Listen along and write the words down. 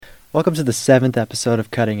Welcome to the 7th episode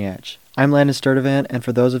of Cutting Edge. I'm Landon Sturdivant, and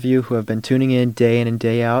for those of you who have been tuning in and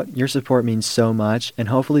day out, your support means so much, and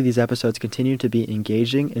hopefully these episodes continue to be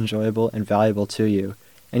engaging, enjoyable, and valuable to you.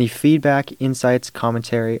 Any feedback, insights,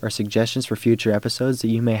 commentary, or suggestions for future episodes that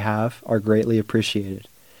you may have are greatly appreciated.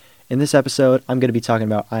 In this episode, I'm going to be talking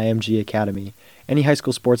about IMG Academy. Any high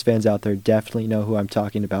school sports fans out there definitely know who I'm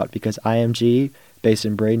talking about because IMG, based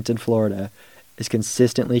in Bradenton, Florida, is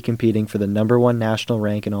consistently competing for the number one national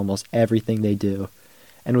rank in almost everything they do.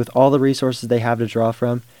 And with all the resources they have to draw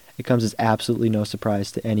from, it comes as absolutely no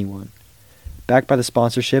surprise to anyone. Backed by the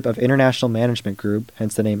sponsorship of International Management Group,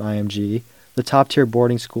 hence the name IMG, the top-tier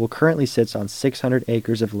boarding school currently sits on 600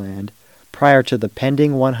 acres of land prior to the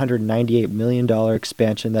pending $198 million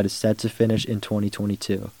expansion that is set to finish in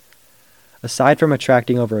 2022. Aside from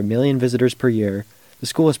attracting over 1 million visitors per year, the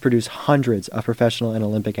school has produced hundreds of professional and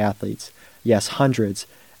Olympic athletes. Yes, hundreds.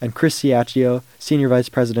 And Chris Ciaccio, senior vice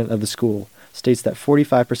president of the school, states that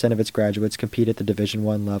 45% of its graduates compete at the Division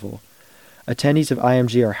I level. Attendees of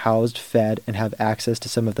IMG are housed, fed, and have access to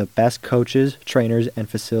some of the best coaches, trainers, and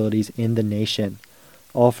facilities in the nation,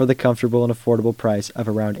 all for the comfortable and affordable price of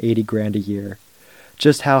around $80,000 a year.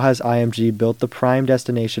 Just how has IMG built the prime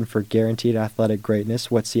destination for guaranteed athletic greatness,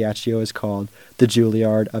 what Ciaccio has called the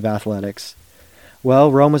Juilliard of athletics?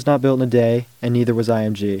 Well, Rome was not built in a day, and neither was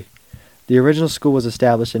IMG. The original school was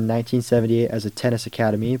established in 1978 as a tennis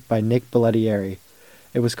academy by Nick Bollettieri.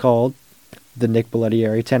 It was called the Nick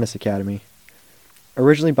Bollettieri Tennis Academy.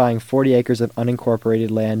 Originally buying 40 acres of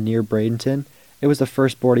unincorporated land near Bradenton, it was the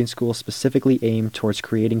first boarding school specifically aimed towards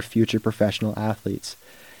creating future professional athletes.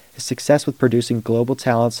 His success with producing global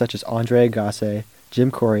talents such as Andre Agassi,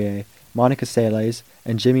 Jim Courier, Monica Seles,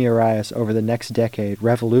 and Jimmy Arias over the next decade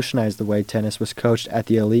revolutionized the way tennis was coached at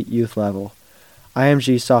the elite youth level.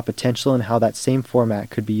 IMG saw potential in how that same format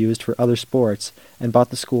could be used for other sports and bought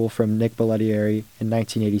the school from Nick Bollettieri in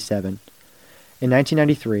 1987. In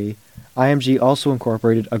 1993, IMG also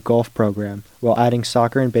incorporated a golf program while adding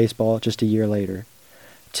soccer and baseball just a year later.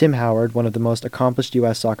 Tim Howard, one of the most accomplished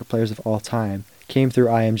U.S. soccer players of all time, came through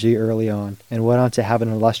IMG early on and went on to have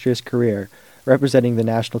an illustrious career representing the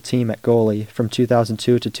national team at goalie from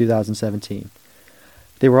 2002 to 2017.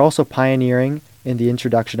 They were also pioneering in the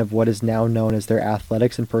introduction of what is now known as their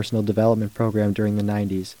athletics and personal development program during the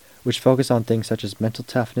 90s, which focused on things such as mental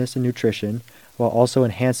toughness and nutrition, while also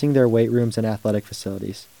enhancing their weight rooms and athletic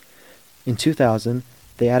facilities. In 2000,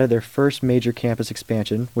 they added their first major campus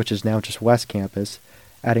expansion, which is now just West Campus,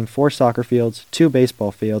 adding 4 soccer fields, 2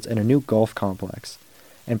 baseball fields, and a new golf complex.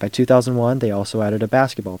 And by 2001, they also added a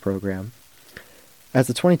basketball program. As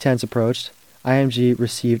the 2010s approached, IMG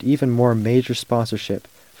received even more major sponsorship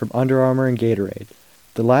from Under Armour and Gatorade,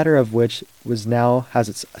 the latter of which now has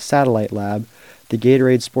its satellite lab, the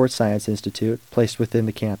Gatorade Sports Science Institute, placed within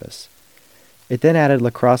the campus. It then added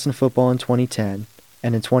lacrosse and football in 2010,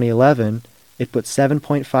 and in 2011, it put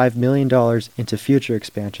 $7.5 million into future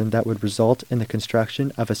expansion that would result in the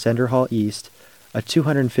construction of Ascender Hall East, a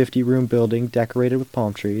 250-room building decorated with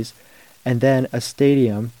palm trees, and then a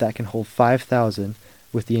stadium that can hold 5,000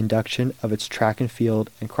 with the induction of its track and field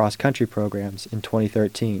and cross-country programs in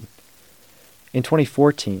 2013. In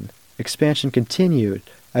 2014, expansion continued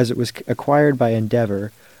as it was acquired by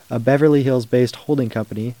Endeavor, a Beverly Hills-based holding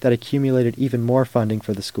company that accumulated even more funding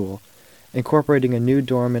for the school, incorporating a new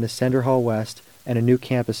dorm in Ascender Hall West and a new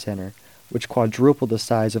campus center, which quadrupled the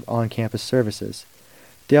size of on-campus services.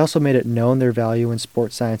 They also made it known their value in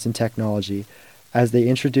sports science and technology as they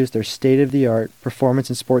introduced their state-of-the-art Performance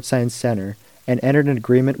and Sports Science Center and entered an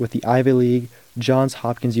agreement with the Ivy League Johns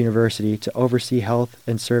Hopkins University to oversee health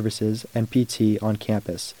and services and PT on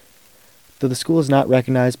campus. Though the school is not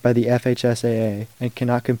recognized by the FHSAA and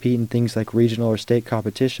cannot compete in things like regional or state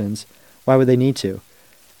competitions, why would they need to?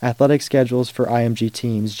 Athletic schedules for IMG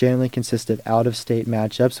teams generally consist of out-of-state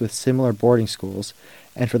matchups with similar boarding schools,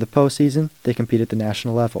 and for the postseason, they compete at the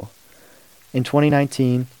national level. In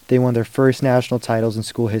 2019, they won their first national titles in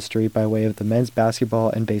school history by way of the men's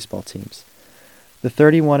basketball and baseball teams. The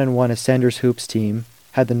 31-1 Ascenders Hoops team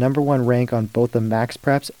had the number 1 rank on both the Max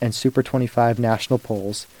Preps and Super 25 national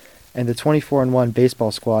polls, and the 24-1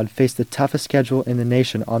 baseball squad faced the toughest schedule in the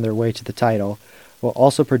nation on their way to the title, while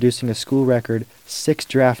also producing a school record 6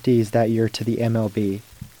 draftees that year to the MLB.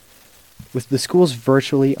 With the school's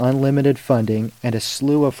virtually unlimited funding and a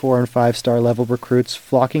slew of 4- and 5-star level recruits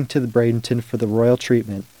flocking to the Bradenton for the royal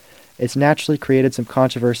treatment, it's naturally created some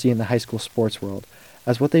controversy in the high school sports world,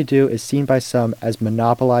 as what they do is seen by some as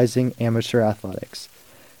monopolizing amateur athletics.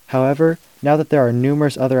 However, now that there are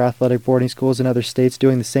numerous other athletic boarding schools in other states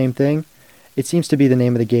doing the same thing, it seems to be the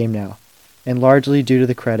name of the game now, and largely due to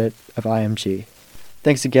the credit of IMG.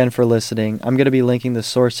 Thanks again for listening. I'm going to be linking the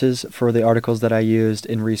sources for the articles that I used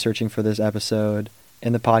in researching for this episode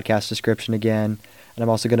in the podcast description again. And I'm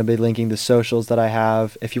also going to be linking the socials that I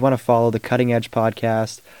have. If you want to follow the Cutting Edge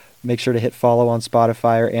podcast, make sure to hit follow on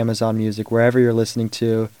Spotify or Amazon Music, wherever you're listening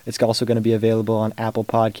to. It's also going to be available on Apple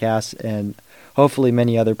Podcasts and hopefully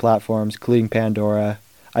many other platforms, including Pandora.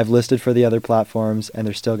 I've listed for the other platforms, and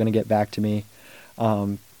they're still going to get back to me.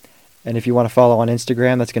 And if you want to follow on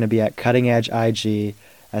Instagram, that's going to be at Cutting Edge IG.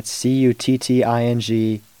 That's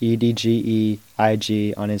CuttingEdgeIG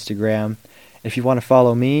on Instagram. If you want to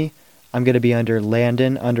follow me, I'm going to be under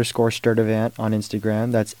Landon_Sturdivant on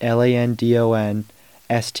Instagram. That's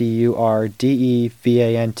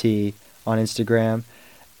LANDONSTURDEVANT on Instagram.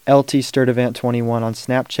 LTSturdivant21 on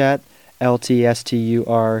Snapchat.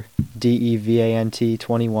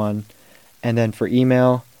 LTSTURDEVANT21. And then for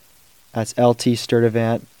email, that's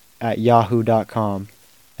ltsturdivant@yahoo.com.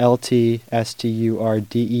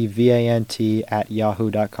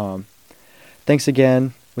 ltsturdevant@yahoo.com. Thanks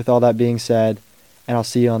again, with all that being said, and I'll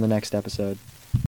see you on the next episode.